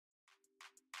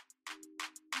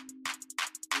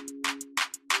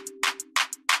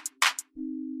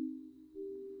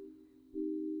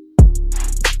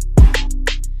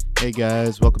Hey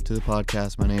guys, welcome to the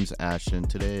podcast. My name's Ashton.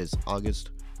 Today is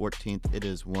August 14th. It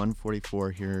is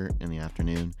 1:44 here in the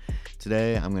afternoon.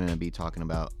 Today I'm going to be talking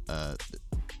about the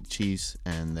Chiefs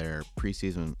and their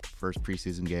first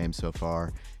preseason game so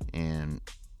far, and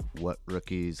what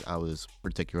rookies I was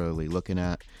particularly looking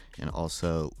at, and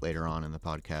also later on in the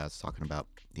podcast talking about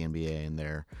the NBA and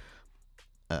their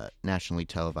nationally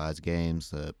televised games,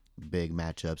 the big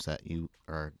matchups that you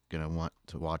are going to want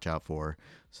to watch out for.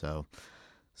 So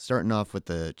starting off with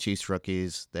the Chiefs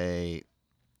rookies, they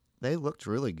looked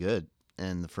really good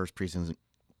in the first preseason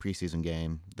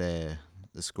game. The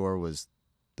score was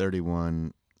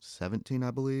 31-17,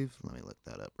 I believe. Let me look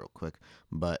that up real quick.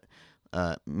 But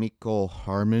Mecole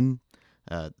Hardman,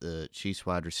 the Chiefs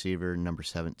wide receiver, number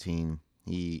 17,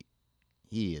 he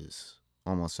is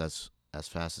almost as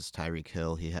fast as Tyreek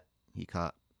Hill. He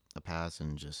caught a pass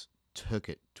and just took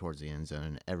it towards the end zone,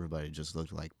 and everybody just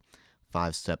looked like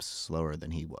 5 steps slower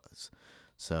than he was.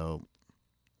 So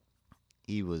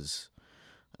he was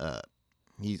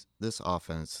he's this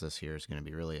offense this year is going to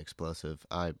be really explosive.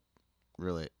 I'm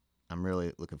really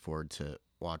looking forward to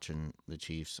watching the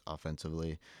Chiefs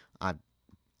offensively. I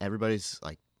Everybody's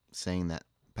like saying that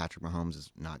Patrick Mahomes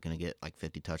is not going to get like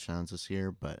 50 touchdowns this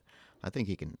year, but I think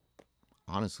he can.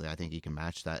 Honestly, I think he can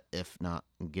match that, if not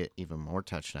get even more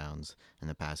touchdowns in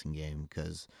the passing game,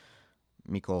 because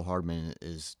Mecole Hardman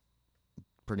is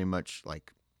pretty much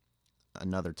like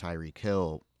another Tyreek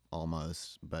Hill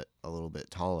almost, but a little bit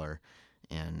taller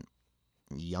and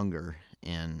younger,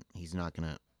 and he's not going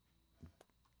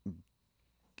to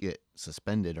get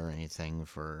suspended or anything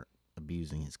for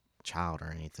abusing his child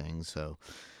or anything. So,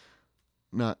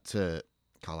 not to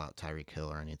call out Tyreek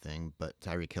Hill or anything, but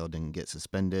Tyreek Hill didn't get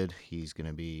suspended. He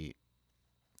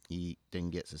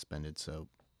didn't get suspended, so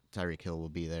Tyreek Hill will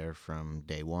be there from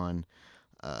day one.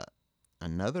 Uh,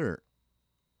 Another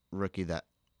rookie that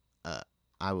uh,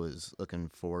 I was looking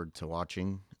forward to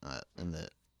watching in the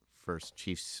first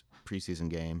Chiefs preseason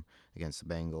game against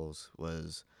the Bengals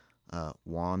was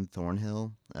Juan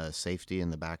Thornhill, safety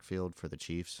in the backfield for the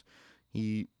Chiefs.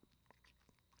 He,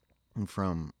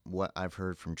 from what I've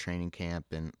heard from training camp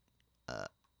and uh,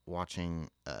 watching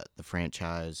the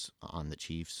franchise on the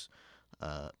Chiefs,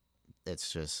 uh,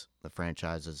 it's just the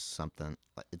franchise is something.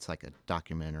 It's like a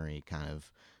documentary kind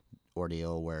of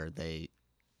ordeal where they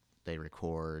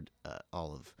record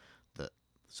all of the.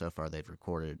 So far, they've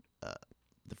recorded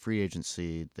the free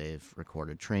agency, they've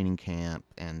recorded training camp,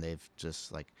 and they've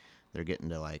just like they're getting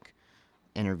to like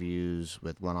interviews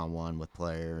with one on one with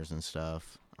players and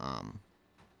stuff.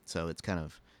 So it's kind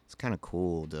of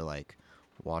cool to like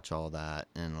watch all that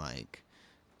and like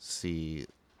see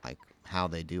like how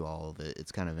they do all of it.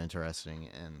 It's kind of interesting,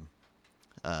 and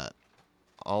uh,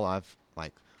 all I've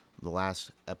like the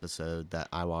last episode that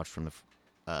I watched from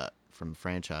the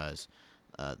franchise,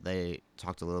 they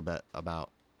talked a little bit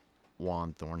about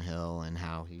Juan Thornhill and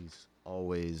how he's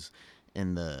always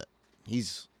in the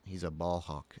he's a ball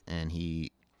hawk, and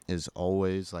he is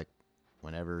always like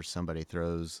whenever somebody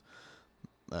throws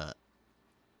uh,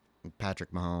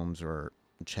 Patrick Mahomes or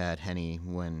Chad Henne,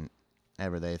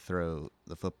 whenever they throw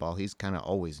the football, he's kind of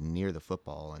always near the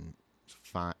football and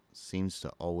seems to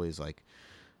always like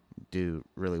do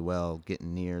really well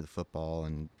getting near the football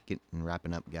and getting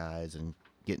wrapping up guys and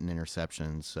getting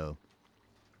interceptions. So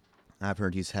I've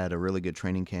heard he's had a really good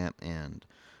training camp, and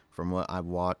from what I've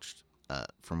watched,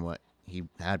 from what he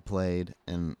had played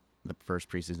in the first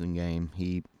preseason game,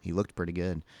 he looked pretty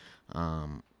good.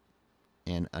 Um,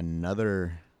 and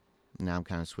another, now I'm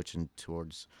kind of switching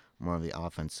towards more of the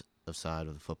offensive side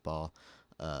of the football.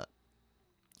 Uh,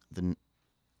 the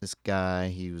This guy,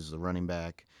 he was the running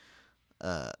back.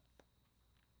 Uh,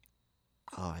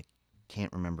 I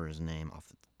can't remember his name off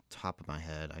the top of my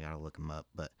head. I gotta look him up,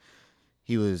 but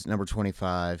he was number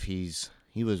 25.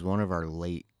 He was one of our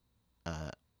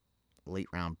uh, late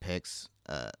round picks,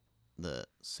 the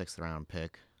 6th round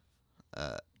pick,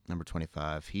 number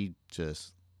 25. He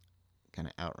just kind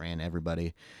of outran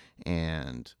everybody,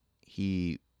 and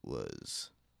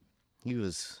was he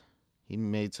was he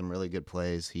made some really good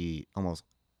plays. He almost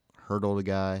hurdled a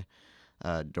guy.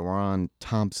 Deron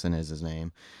Thompson is his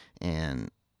name,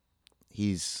 and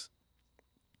he's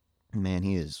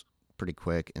he is pretty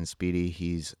quick and speedy.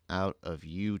 He's out of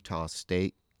Utah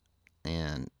State,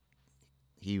 and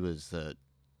he was the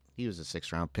he was a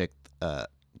 6th round pick,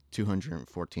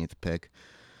 214th pick,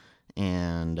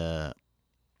 and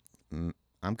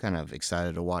I'm kind of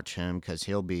excited to watch him because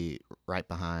he'll be right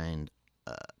behind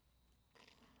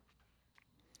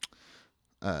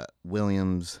uh,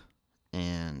 Williams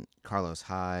and Carlos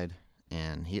Hyde,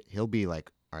 and he'll be like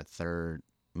our third.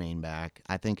 main back.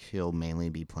 I think he'll mainly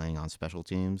be playing on special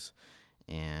teams,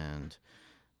 and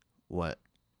what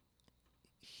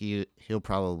he'll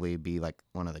probably be like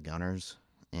one of the gunners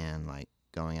and like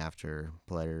going after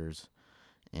players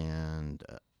and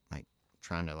like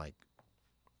trying to like.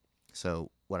 So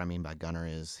what I mean by gunner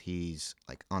is he's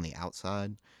like on the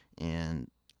outside, and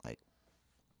like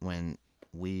when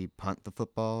we punt the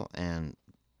football and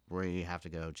we have to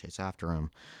go chase after him,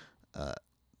 uh,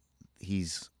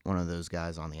 he's one of those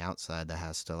guys on the outside that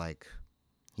has to like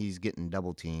he's getting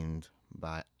double teamed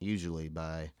by usually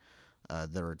by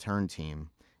the return team,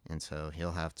 and so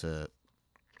he'll have to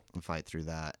fight through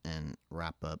that and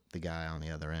wrap up the guy on the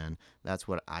other end. That's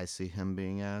what I see him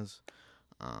being as.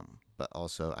 But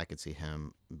also, I could see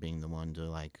him being the one to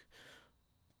like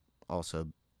also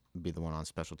be the one on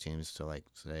special teams to like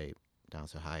say down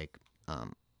to hike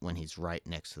when he's right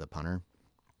next to the punter.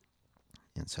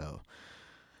 And so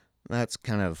that's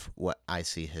kind of what I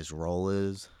see his role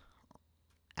is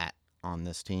at on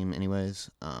this team, anyways.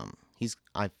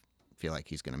 I feel like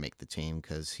he's gonna make the team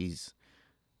because he's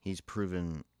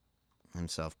proven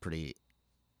himself pretty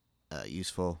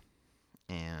useful,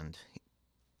 and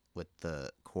with the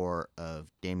core of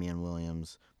Damian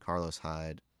Williams, Carlos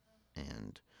Hyde,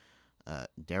 and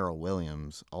Daryl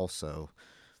Williams, also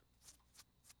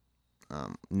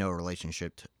no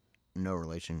relationship, no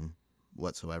relation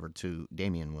whatsoever to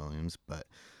Damian Williams, but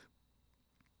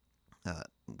uh,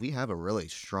 we have a really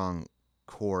strong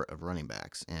core of running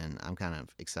backs, and I'm kind of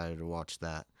excited to watch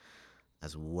that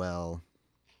as well.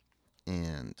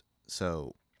 And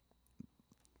so,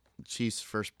 Chiefs'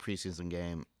 first preseason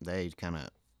game, the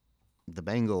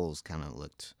Bengals kind of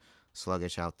looked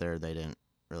sluggish out there. They didn't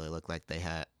really look like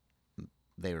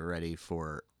they were ready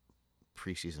for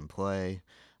preseason play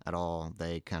at all.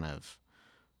 They kind of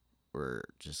were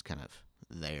just kind of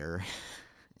there.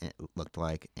 It looked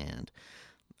like, and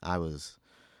I was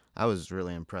I was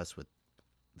really impressed with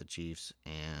the Chiefs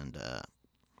and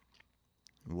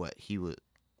what he was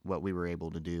what we were able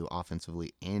to do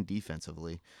offensively and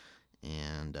defensively.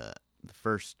 And the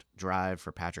first drive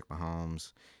for Patrick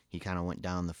Mahomes, he kind of went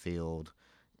down the field,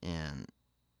 and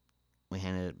we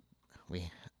handed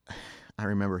we. I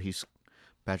remember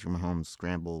Patrick Mahomes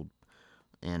scrambled,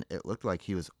 and it looked like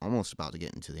he was almost about to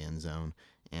get into the end zone,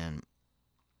 and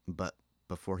but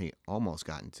before he almost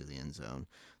got into the end zone,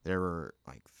 there were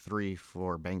like 3,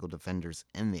 4 Bengal defenders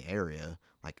in the area,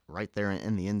 like right there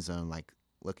in the end zone, like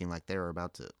looking like they were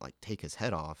about to like take his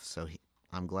head off. So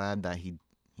I'm glad that he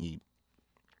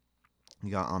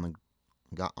got on the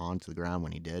got onto the ground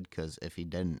when he did, because if he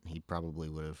didn't, he probably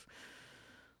would have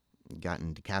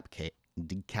gotten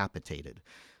decapitated.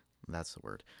 That's the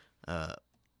word. Uh,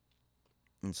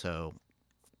 and so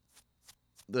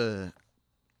the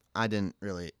I didn't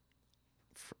really.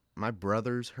 My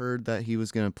brothers heard that he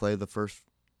was going to play the first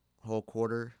whole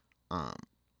quarter. Um,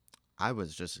 I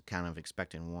was just kind of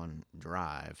expecting one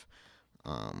drive,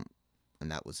 um,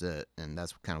 and that was it. And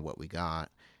that's kind of what we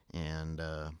got. And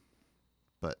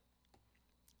but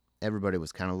everybody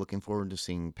was kind of looking forward to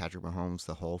seeing Patrick Mahomes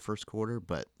the whole first quarter.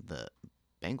 But the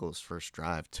Bengals' first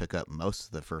drive took up most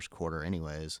of the first quarter,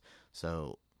 anyways.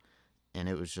 So, and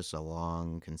it was just a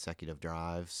long consecutive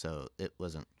drive. So it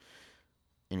wasn't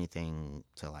anything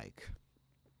to like.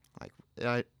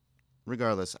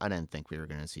 Regardless, I didn't think we were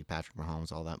going to see Patrick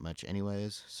Mahomes all that much,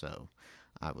 anyways. So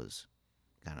I was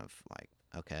kind of like,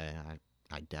 okay,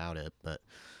 I doubt it. But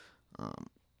um,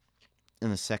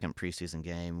 in the second preseason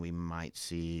game, we might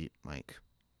see like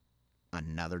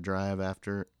another drive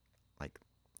after, like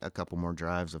a couple more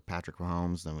drives of Patrick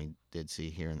Mahomes than we did see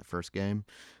here in the first game.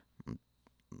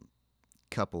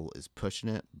 Couple is pushing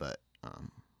it, but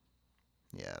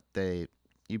yeah,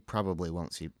 you probably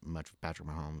won't see much of Patrick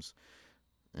Mahomes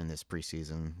in this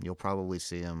preseason. You'll probably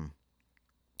see him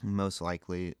most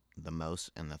likely the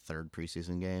most in the third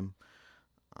preseason game.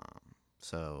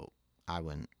 So I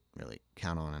wouldn't really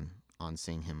count on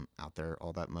seeing him out there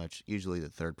all that much. Usually, the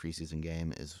third preseason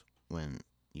game is when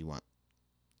you want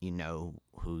you know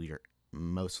who your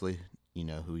mostly you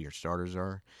know who your starters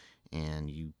are, and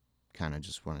you kind of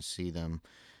just want to see them.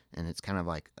 And it's kind of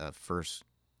like a first.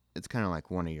 It's kind of like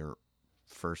one of your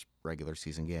first regular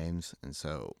season games, and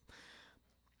so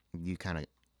you kind of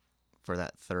for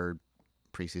that third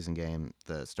preseason game,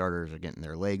 the starters are getting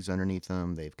their legs underneath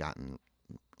them. They've gotten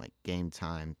like game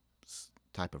time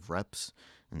type of reps,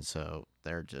 and so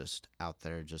they're just out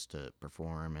there just to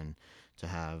perform and to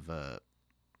have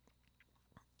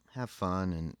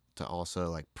fun and to also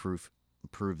like prove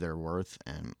their worth.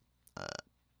 And uh,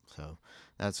 so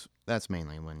that's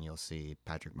mainly when you'll see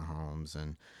Patrick Mahomes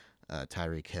and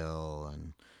Tyreek Hill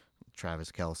and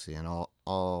Travis Kelsey and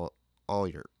all all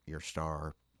your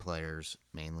star players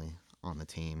mainly on the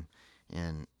team,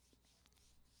 and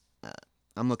uh,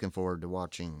 I'm looking forward to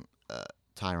watching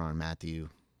Tyrann Mathieu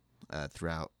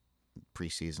throughout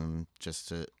preseason just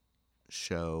to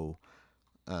show.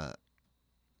 Uh,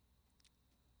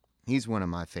 he's one of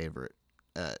my favorite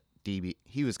DB.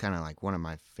 He was kind of like one of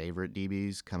my favorite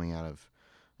DBs coming out of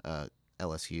uh,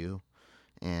 LSU,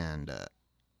 and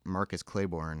Marcus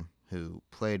Claiborne, who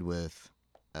played with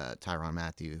Tyrann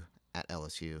Mathieu at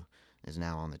LSU, is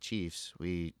now on the Chiefs.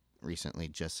 We recently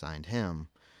just signed him,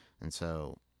 and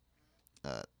so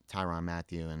Tyrann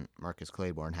Mathieu and Marcus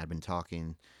Claiborne had been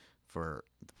talking for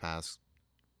the past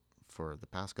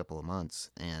couple of months,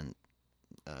 and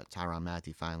Tyrann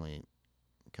Mathieu finally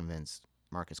convinced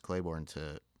Marcus Claiborne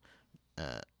to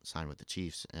sign with the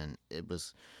Chiefs, and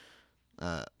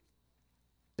uh,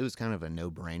 it was kind of a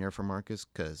no brainer for Marcus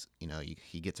because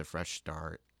he gets a fresh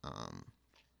start.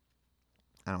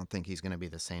 I don't think he's going to be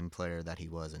the same player that he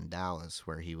was in Dallas,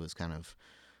 where he was kind of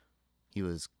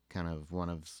one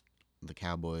of the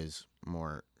Cowboys'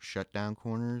 more shutdown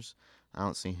corners. I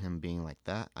don't see him being like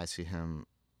that. I see him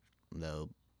though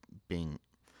being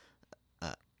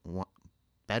uh,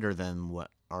 better than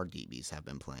what our DBs have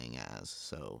been playing as.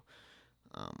 So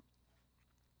um,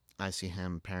 I see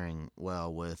him pairing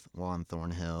well with Juan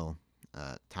Thornhill,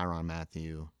 Tyrann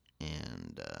Mathieu,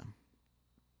 and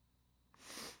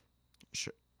sh-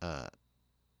 uh,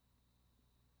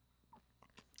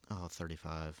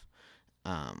 35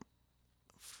 um,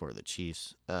 for the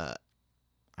Chiefs.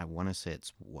 I want to say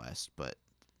it's West, but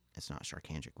it's not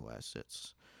Sharkhandrick West.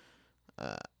 It's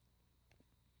uh,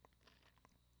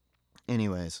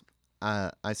 anyways.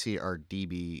 I see our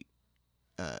DB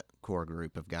core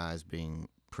group of guys being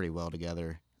pretty well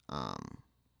together,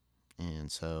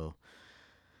 and so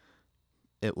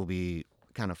it will be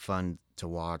kind of fun to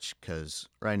watch because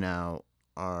right now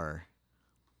our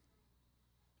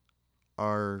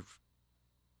our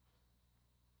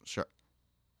Char-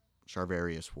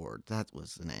 Charvarius Ward, that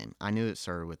was the name. I knew it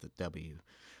started with a W,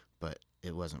 but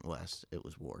it wasn't West. It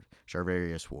was Ward.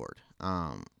 Charvarius Ward.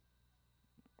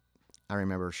 I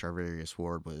remember Charvarius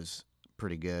Ward was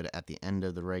pretty good at the end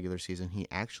of the regular season. He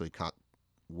actually caught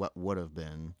what would have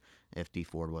been, if D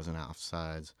Ford wasn't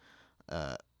offsides,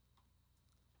 uh,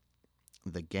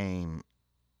 the game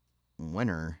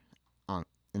winner on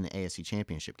in the AFC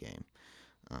Championship game.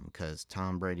 Because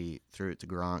Tom Brady threw it to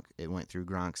Gronk. It went through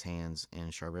Gronk's hands,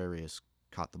 and Charvarius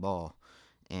caught the ball,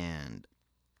 and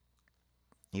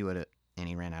he would have, and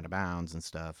he ran out of bounds and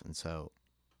stuff. And so,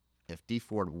 if D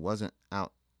Ford wasn't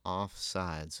out off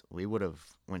sides, we would have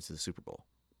went to the Super Bowl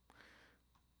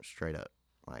straight up.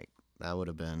 Like that would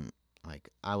have been like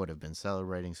I would have been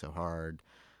celebrating so hard.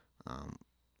 Um,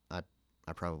 I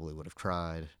I probably would have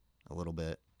cried a little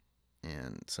bit,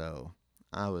 and so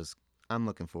I was I'm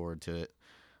looking forward to it.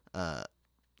 Uh,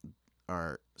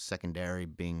 our secondary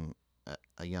being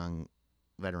a young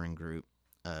veteran group.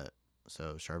 Uh,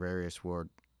 so Charvarius Ward,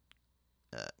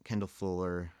 Kendall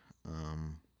Fuller,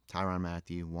 Tyrann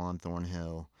Mathieu, Juan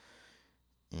Thornhill,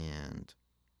 and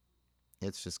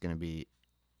it's just going to be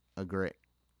a great.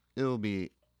 It'll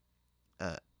be.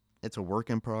 Uh, it's a work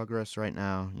in progress right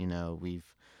now.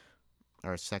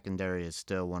 Our secondary is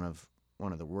still one of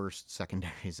the worst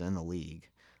secondaries in the league,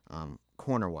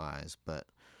 corner wise. But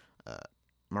uh,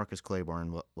 Marcus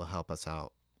Claiborne will help us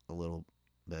out a little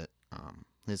bit.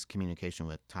 His communication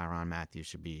with Tyrann Mathieu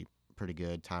should be pretty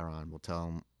good. Tyrann will tell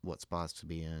him what spots to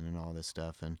be in and all this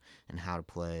stuff, and how to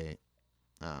play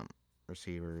um,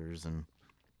 receivers, and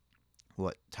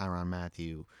what Tyrann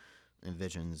Mathieu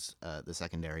envisions the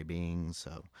secondary being.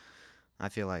 So I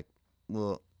feel like,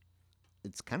 well,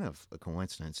 it's kind of a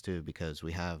coincidence too because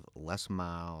we have Les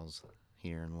Miles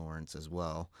here in Lawrence as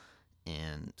well,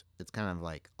 and it's kind of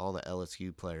like all the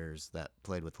LSU players that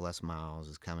played with Les Miles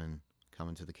is coming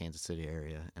to the Kansas City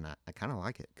area, and I kind of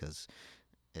like it because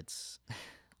it's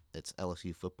it's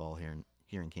LSU football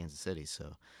here in Kansas City,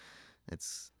 so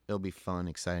it'll be fun,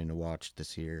 exciting to watch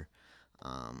this year.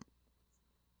 Um,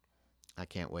 I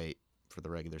can't wait for the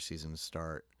regular season to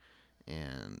start,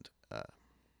 and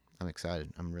I'm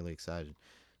excited. I'm really excited.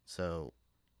 So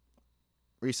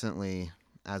recently,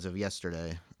 as of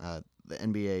yesterday, the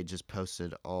NBA just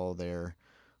posted all their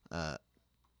uh,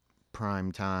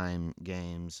 prime time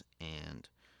games, and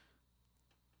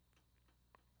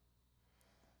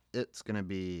it's gonna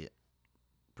be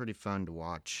pretty fun to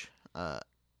watch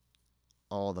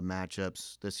all the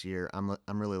matchups this year. I'm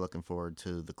really looking forward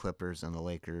to the Clippers and the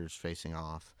Lakers facing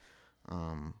off,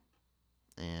 um,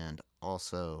 and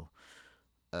also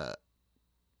uh,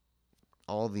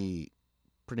 all the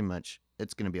pretty much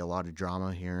it's gonna be a lot of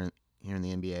drama here in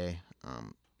the NBA.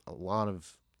 a lot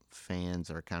of fans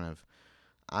are kind of.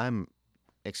 I'm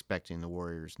expecting the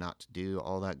Warriors not to do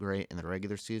all that great in the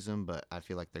regular season, but I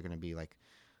feel like they're going to be like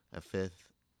a fifth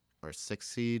or sixth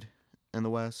seed in the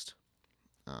West.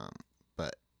 Um,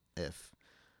 but if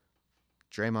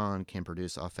Draymond can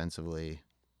produce offensively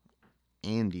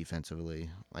and defensively,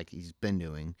 like he's been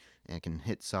doing, and can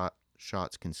hit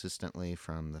shots consistently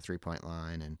from the 3 point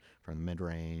line and from the mid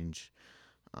range,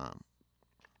 um,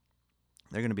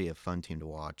 they're going to be a fun team to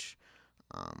watch.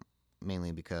 Um,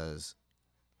 Mainly because,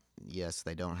 yes,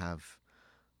 they don't have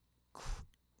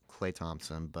Klay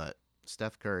Thompson, but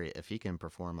Steph Curry, if he can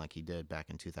perform like he did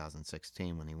back in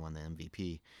 2016 when he won the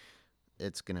MVP,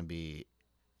 it's going to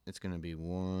be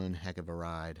one heck of a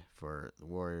ride for the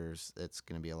Warriors. It's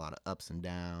going to be a lot of ups and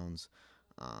downs.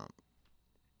 Um,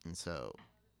 and so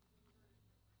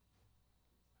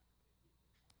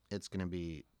it's going to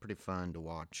be pretty fun to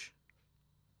watch.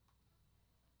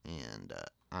 And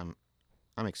I'm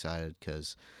excited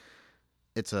because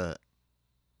it's a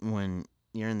when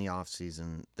you're in the off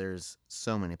season, there's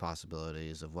so many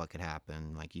possibilities of what could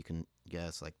happen. Like you can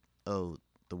guess, like, oh,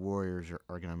 the Warriors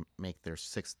are gonna make their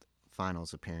sixth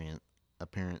finals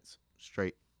appearance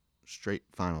straight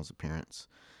finals appearance,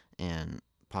 and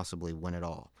possibly win it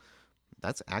all.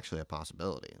 That's actually a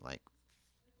possibility. Like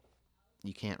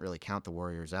you can't really count the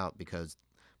Warriors out because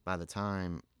by the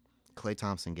time Klay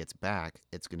Thompson gets back,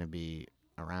 it's gonna be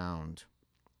around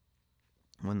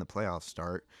when the playoffs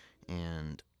start,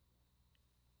 and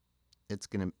it's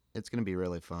gonna be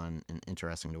really fun and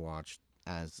interesting to watch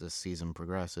as the season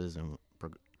progresses and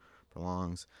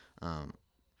prolongs. Um,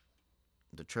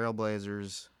 the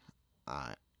Trailblazers,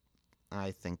 I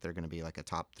I think they're gonna be like a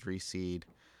top three seed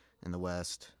in the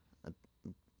West. Uh,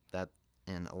 that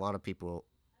and a lot of people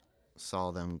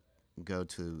saw them go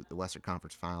to the Western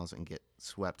Conference Finals and get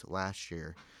swept last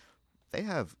year. They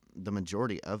have the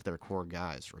majority of their core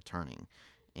guys returning,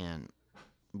 and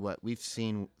what we've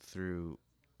seen through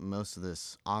most of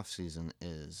this offseason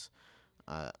is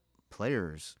uh,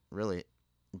 players really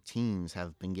teams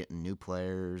have been getting new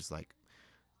players like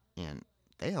and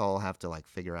they all have to like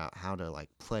figure out how to like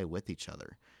play with each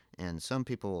other, and some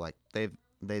people like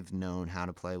they've known how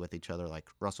to play with each other, like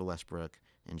Russell Westbrook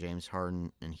and James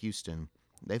Harden in Houston.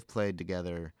 They've played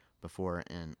together before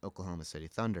in Oklahoma City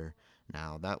Thunder.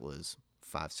 Now that was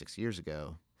 5 6 years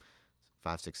ago,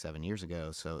 5 6 7 years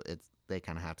ago, so it's they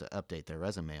kind of have to update their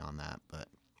resume on that, but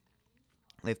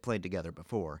they've played together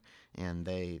before, and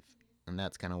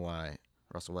that's kind of why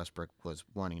Russell Westbrook was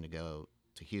wanting to go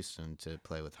to Houston to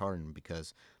play with Harden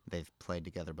because they've played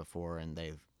together before and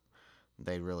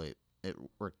they really it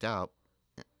worked out.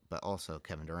 But also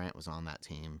Kevin Durant was on that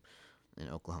team in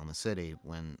Oklahoma City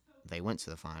when they went to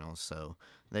the finals, so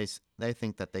they they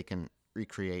think that they can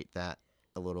recreate that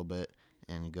a little bit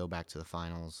and go back to the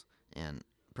finals and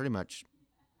pretty much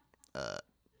uh,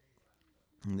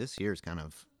 this year is kind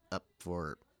of up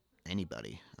for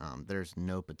anybody. There's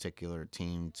no particular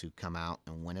team to come out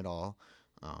and win it all.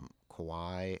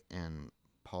 Kawhi and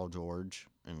Paul George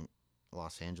in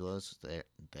Los Angeles,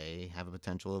 they have a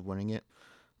potential of winning it.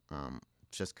 Um,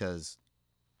 just because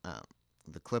uh,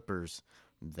 the Clippers,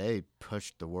 they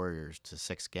pushed the Warriors to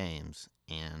 6 games,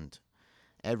 and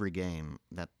every game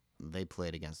that they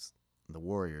played against the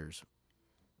Warriors,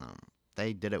 um,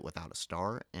 they did it without a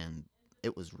star, and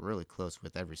it was really close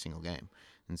with every single game.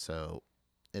 And so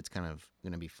it's kind of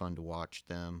going to be fun to watch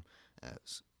them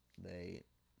as they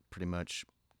pretty much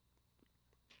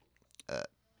uh,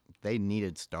 they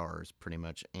needed stars pretty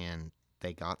much, and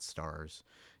they got stars,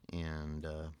 and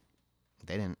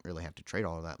they didn't really have to trade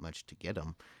all that much to get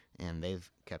them, and they've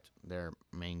kept their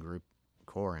main group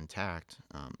core intact.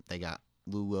 They got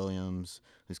Lou Williams,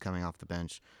 who's coming off the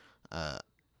bench. Uh,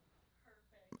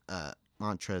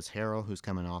 Montrezl Harrell, who's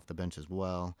coming off the bench as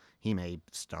well. He may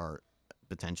start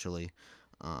potentially.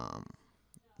 Um,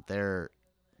 their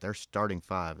their starting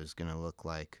five is going to look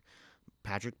like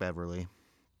Patrick Beverly,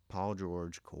 Paul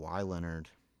George, Kawhi Leonard,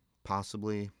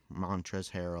 possibly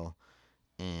Montrezl Harrell,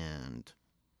 and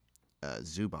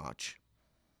Zubac,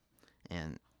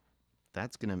 and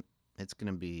that's gonna it's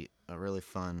gonna be a really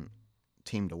fun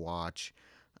team to watch.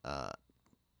 Uh,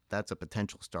 that's a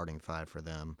potential starting five for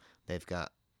them. They've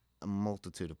got a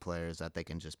multitude of players that they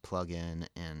can just plug in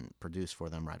and produce for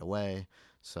them right away.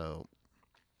 So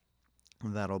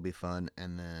that'll be fun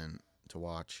and then to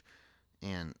watch.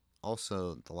 And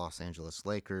also the Los Angeles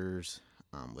Lakers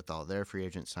with all their free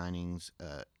agent signings,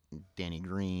 Danny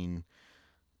Green,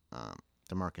 um,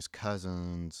 DeMarcus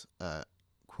Cousins,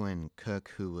 Quinn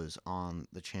Cook, who was on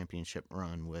the championship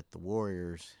run with the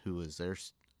Warriors, who was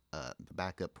the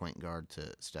backup point guard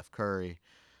to Steph Curry,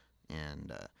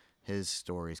 and his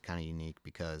story is kind of unique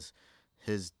because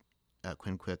his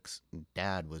Quinn Cook's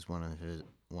dad was one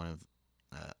of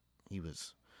uh, he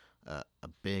was a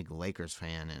big Lakers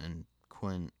fan, and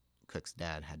Quinn Cook's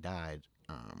dad had died,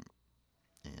 and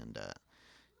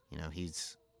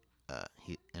he's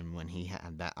he and when he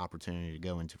had that opportunity to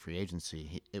go into free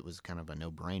agency, it was kind of a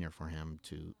no brainer for him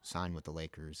to sign with the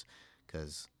Lakers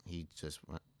because he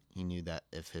knew that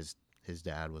if his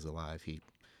dad was alive,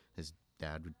 his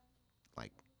dad would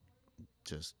like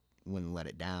just wouldn't let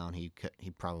it down. He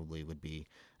probably would be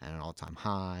at an all time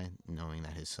high, knowing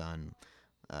that his son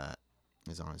uh,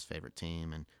 is on his favorite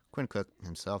team. And Quinn Cook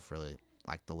himself really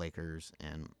liked the Lakers,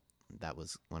 and that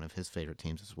was one of his favorite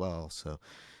teams as well. So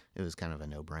it was kind of a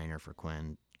no brainer for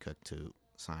Quinn Cook to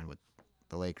sign with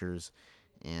the Lakers.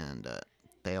 And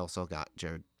they also got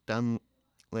Jared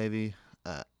Dunleavy,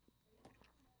 uh,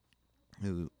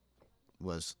 who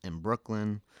was in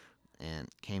Brooklyn and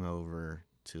came over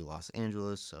to Los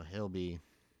Angeles. So he'll be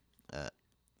uh,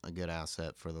 a good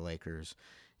asset for the Lakers.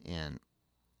 And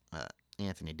uh,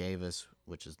 Anthony Davis,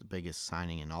 which is the biggest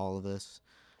signing in all of this,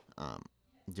 um,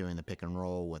 doing the pick and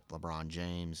roll with LeBron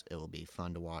James. It will be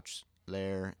fun to watch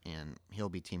there, and he'll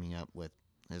be teaming up with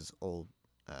his old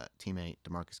teammate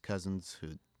DeMarcus Cousins,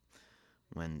 who,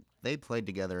 when they played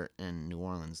together in New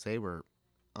Orleans, they were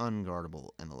unguardable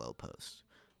in the low post.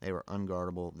 They were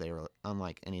unguardable. They were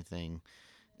unlike anything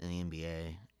in the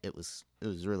NBA. It was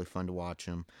really fun to watch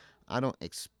him. I don't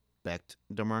expect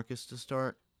DeMarcus to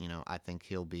start. I think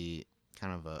he'll be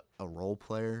kind of a role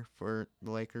player for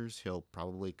the Lakers. He'll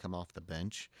probably come off the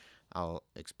bench. I'll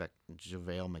expect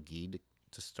JaVale McGee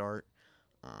to start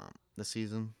this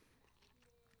season,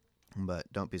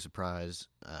 but don't be surprised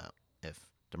if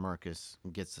DeMarcus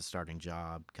gets the starting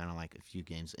job, kind of like a few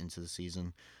games into the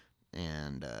season.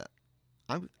 And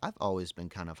I've always been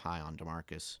kind of high on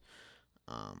DeMarcus,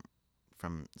 um,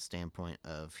 from the standpoint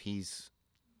of he's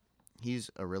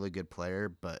a really good player,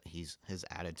 but his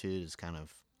attitude is kind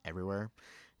of everywhere,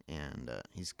 and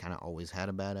he's kind of always had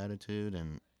a bad attitude,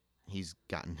 and he's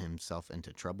gotten himself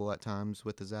into trouble at times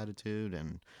with his attitude,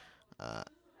 and uh,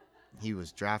 he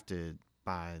was drafted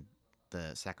by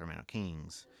the Sacramento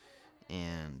Kings,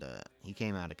 and he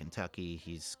came out of Kentucky.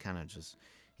 He's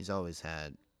always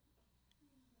had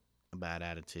a bad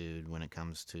attitude when it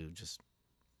comes to just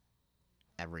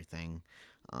everything.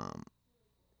 Um,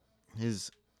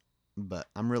 his but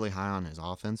I'm really high on his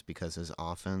offense because his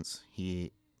offense,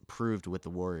 he proved with the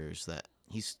Warriors that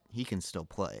he can still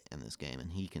play in this game,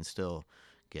 and he can still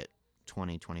get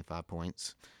 20, 25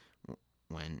 points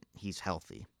when he's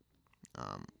healthy.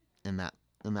 Um, in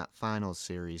that finals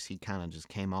series, he kind of just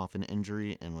came off an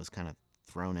injury and was kind of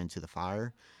thrown into the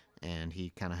fire, and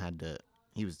he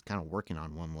was kind of working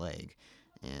on one leg,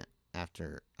 and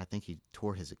after I think he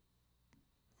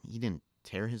didn't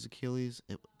tear his Achilles.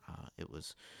 It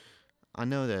was I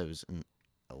know that it was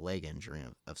a leg injury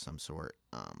of some sort,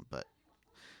 but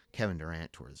Kevin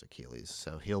Durant tore his Achilles,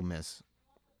 so he'll miss.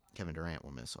 Kevin Durant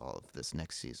will miss all of this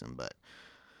next season. But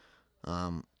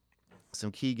um,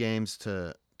 some key games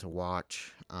to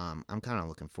watch. I'm kind of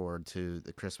looking forward to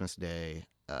the Christmas Day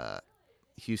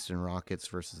Houston Rockets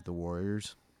versus the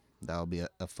Warriors. That'll be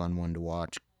a fun one to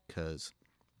watch because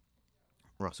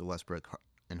Russell Westbrook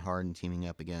and Harden teaming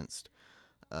up against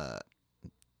uh,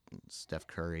 Steph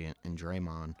Curry and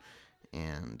Draymond,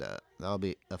 and that'll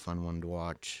be a fun one to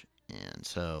watch. And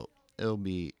so it'll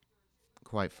be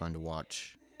quite fun to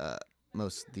watch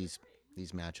most of these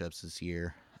matchups this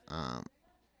year. Um,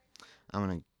 I'm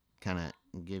gonna kind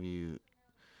of give you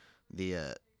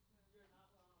the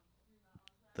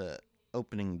the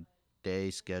opening day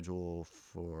schedule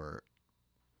for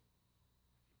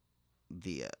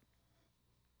the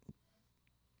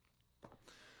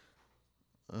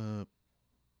uh,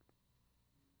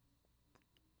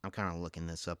 I'm kind of looking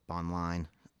this up online.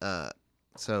 Uh,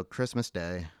 so Christmas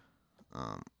Day,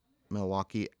 um,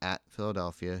 Milwaukee at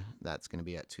Philadelphia. That's going to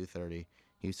be at 2:30.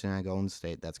 Houston at Golden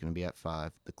State. That's going to be at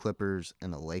 5. The Clippers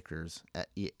and the Lakers at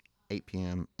 8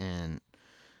 p.m. And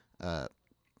uh,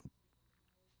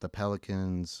 the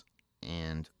Pelicans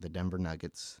and the Denver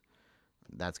Nuggets.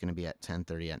 That's going to be at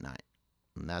 10:30 at night.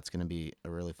 And that's going to be a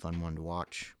really fun one to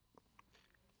watch.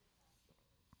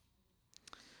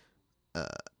 Uh,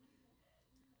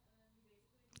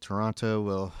 Toronto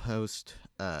will host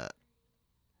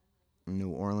New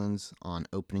Orleans on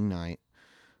opening night.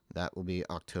 That will be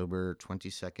October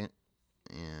 22nd,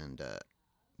 and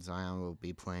Zion will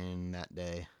be playing that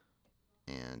day.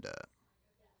 And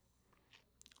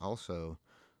also,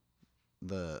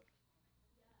 the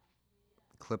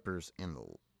Clippers and the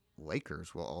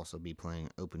Lakers will also be playing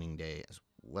opening day as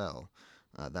well.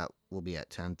 That will be at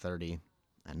 10:30.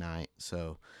 at night.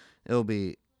 So it'll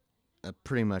be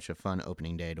pretty much a fun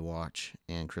opening day to watch,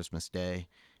 and Christmas Day.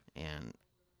 And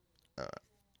uh,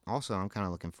 also, I'm kind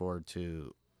of looking forward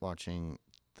to watching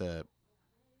the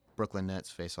Brooklyn Nets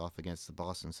face off against the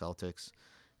Boston Celtics,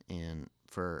 and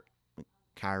for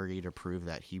Kyrie to prove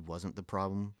that he wasn't the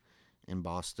problem in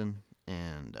Boston,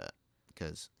 and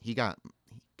because he got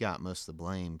most of the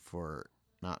blame for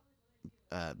not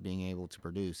being able to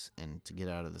produce and to get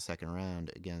out of the second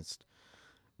round against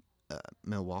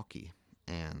Milwaukee,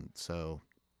 and so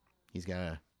he's got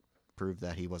to prove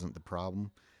that he wasn't the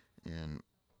problem. And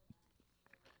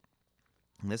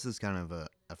this is kind of a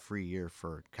free year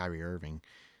for Kyrie Irving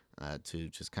to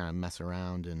just kind of mess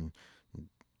around and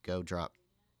go drop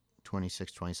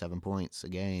 26, 27 points a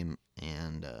game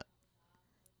and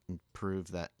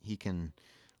prove that he can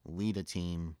lead a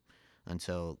team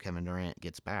until Kevin Durant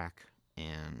gets back.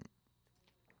 And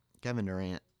Kevin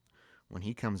Durant, when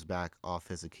he comes back off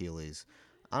his Achilles,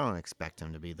 I don't expect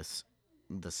him to be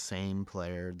the same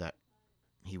player that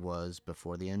he was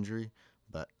before the injury,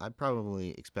 but I'd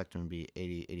probably expect him to be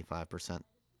 80-85%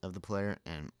 of the player.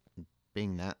 And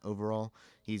being that overall,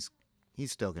 he's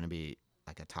he's still going to be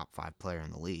like a top 5 player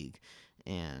in the league,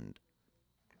 and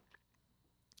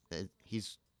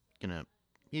he's gonna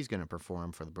he's gonna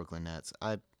perform for the Brooklyn Nets.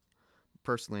 I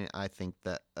think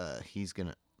that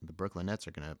the Brooklyn Nets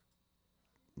are gonna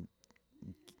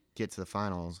get to the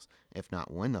finals, if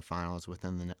not win the finals,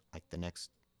 within the next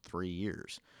 3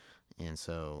 years. And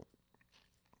so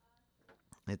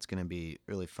it's gonna be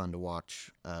really fun to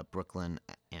watch Brooklyn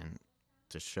and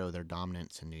to show their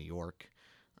dominance in New York.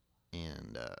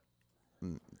 And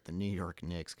the New York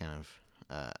Knicks kind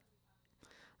of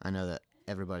I know that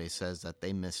everybody says that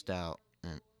they missed out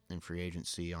in free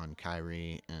agency on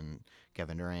Kyrie and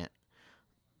Kevin Durant.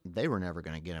 They were never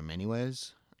going to get him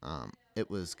anyways. It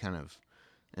was kind of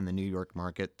in the New York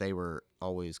market. They were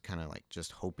always kind of like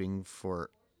just hoping for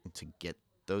to get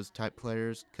those type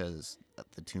players because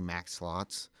the two max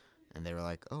slots, and they were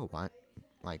like, oh, what?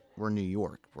 Like we're New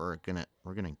York. We're gonna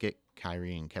get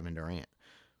Kyrie and Kevin Durant.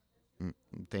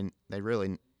 They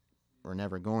really were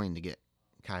never going to get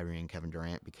Kyrie and Kevin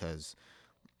Durant because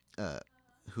uh,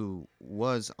 who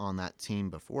was on that team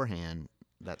beforehand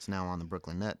that's now on the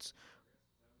Brooklyn Nets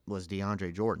was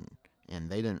DeAndre Jordan. And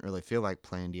they didn't really feel like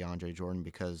playing DeAndre Jordan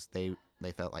because they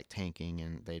felt like tanking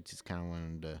and they just kind of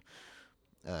wanted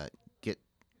to get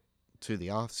to the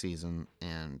off season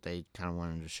and they kind of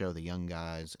wanted to show the young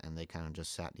guys and they kind of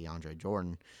just sat DeAndre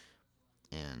Jordan.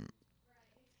 And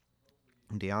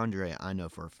DeAndre, I know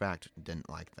for a fact, didn't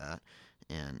like that.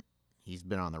 And he's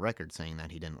been on the record saying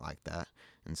that he didn't like that.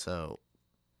 And so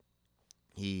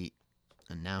he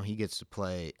and now he gets to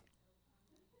play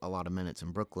a lot of minutes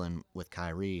in Brooklyn with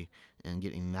Kyrie and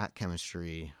getting that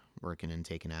chemistry working and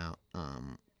taken out.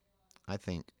 I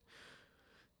think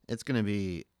it's going to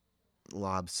be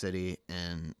Lob City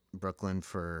and Brooklyn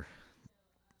for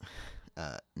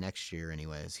next year,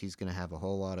 anyways. He's going to have a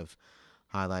whole lot of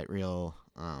highlight reel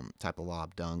type of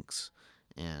lob dunks,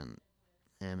 and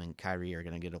him and Kyrie are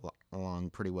going to get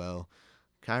along pretty well.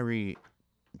 Kyrie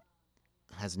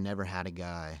has never had a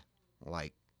guy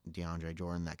like DeAndre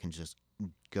Jordan that can just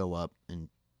go up and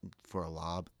for a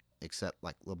lob, except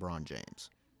like LeBron James,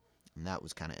 and that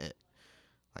was kind of it.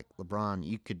 Like LeBron,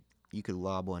 you could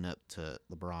lob one up to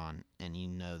LeBron, and you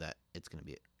know that it's gonna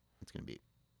be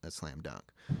a slam dunk.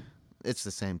 It's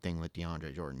the same thing with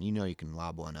DeAndre Jordan. You know you can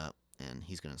lob one up, and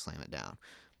he's gonna slam it down.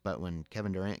 But when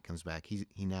Kevin Durant comes back, he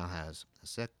now has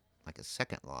a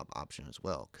second lob option as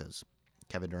well because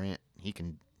Kevin Durant he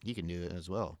can do it as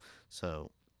well. So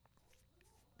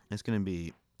it's gonna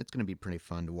be pretty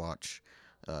fun to watch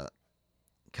uh,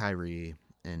 Kyrie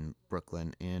and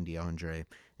Brooklyn and DeAndre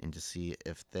and to see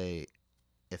if they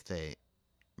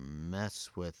mess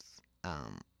with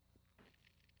um,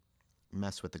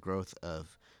 mess with the growth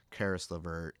of Karis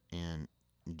LeVert and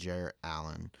Jarrett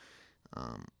Allen.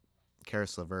 Um,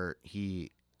 Karis LeVert he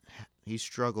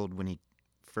struggled when he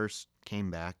first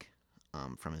came back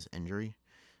from his injury.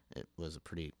 It was a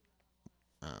pretty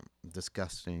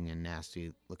disgusting and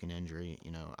nasty looking injury.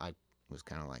 I was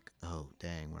kind of like, oh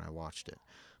dang, when I watched it.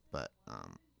 But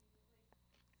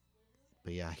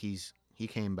but yeah, he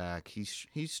came back. He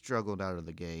struggled out of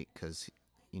the gate because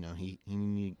he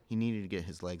needed to get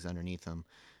his legs underneath him,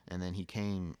 and then he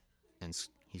came and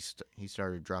he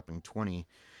started dropping 20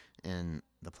 in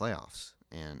the playoffs,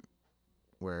 and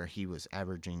where he was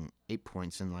averaging 8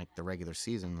 points in like the regular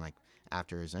season, like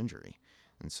after his injury,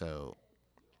 and so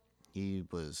he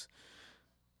was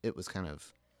it was kind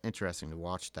of interesting to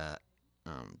watch that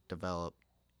develop,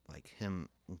 like him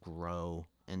grow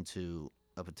into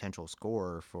a potential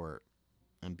scorer for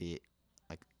and be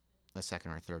like a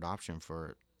second or third option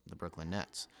for the Brooklyn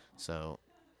Nets. So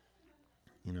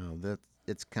that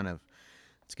it's going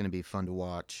to be fun to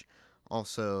watch.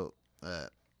 Also,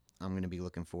 I'm going to be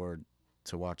looking forward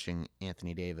to watching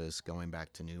Anthony Davis going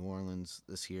back to New Orleans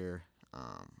this year,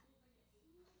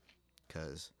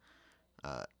 because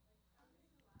uh,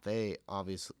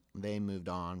 they moved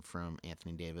on from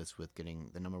Anthony Davis with getting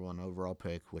the number one overall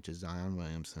pick, which is Zion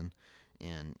Williamson,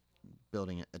 and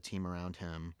building a team around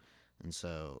him. And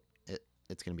so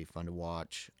it's going to be fun to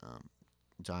watch.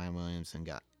 Zion Williamson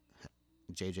got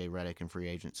J.J. Redick in free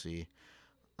agency.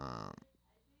 Um,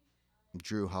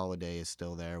 Drew Holiday is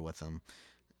still there with them.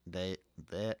 They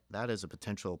that is a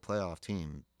potential playoff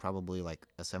team, probably like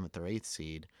a seventh or eighth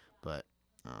seed. But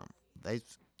um, they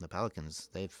the Pelicans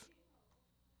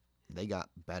they got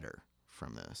better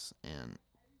from this, and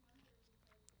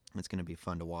it's going to be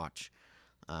fun to watch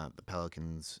the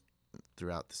Pelicans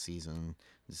throughout the season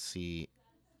to see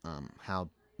how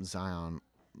Zion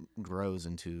grows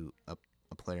into a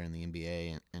player in the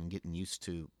NBA, and getting used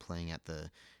to playing at the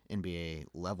NBA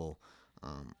level.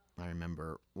 I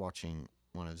remember watching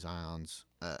one of Zion's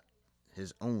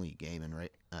his only game in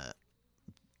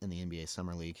the NBA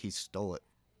Summer League. He stole it,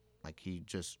 like he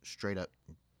just straight up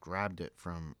grabbed it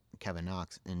from Kevin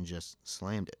Knox and just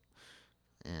slammed it.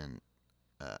 And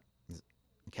uh,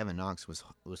 Kevin Knox was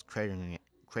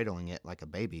cradling it like a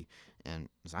baby, and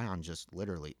Zion just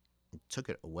literally took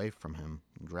it away from him,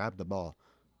 grabbed the ball,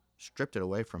 stripped it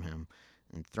away from him,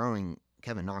 and throwing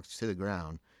Kevin Knox to the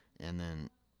ground, and then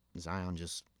Zion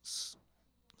just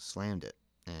slammed it,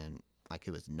 and like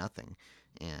it was nothing,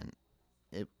 and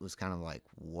it was kind of like,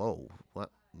 whoa,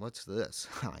 what's this?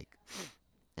 Like,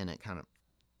 and it kind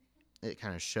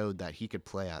of showed that he could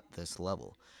play at this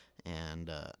level, and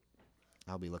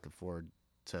I'll be looking forward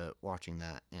to watching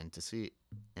that, and to see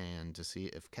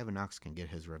if Kevin Knox can get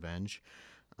his revenge.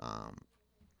 Um,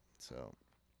 so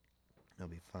it'll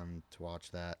be fun to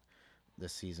watch that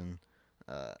this season.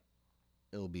 Uh,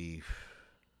 it'll be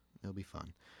it'll be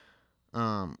fun.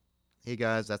 Um, hey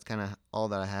guys, that's kind of all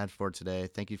that I had for today.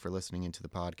 Thank you for listening into the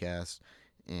podcast,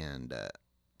 and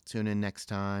tune in next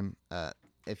time.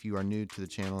 If you are new to the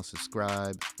channel,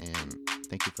 subscribe, and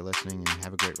thank you for listening, and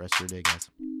have a great rest of your day,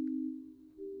 guys.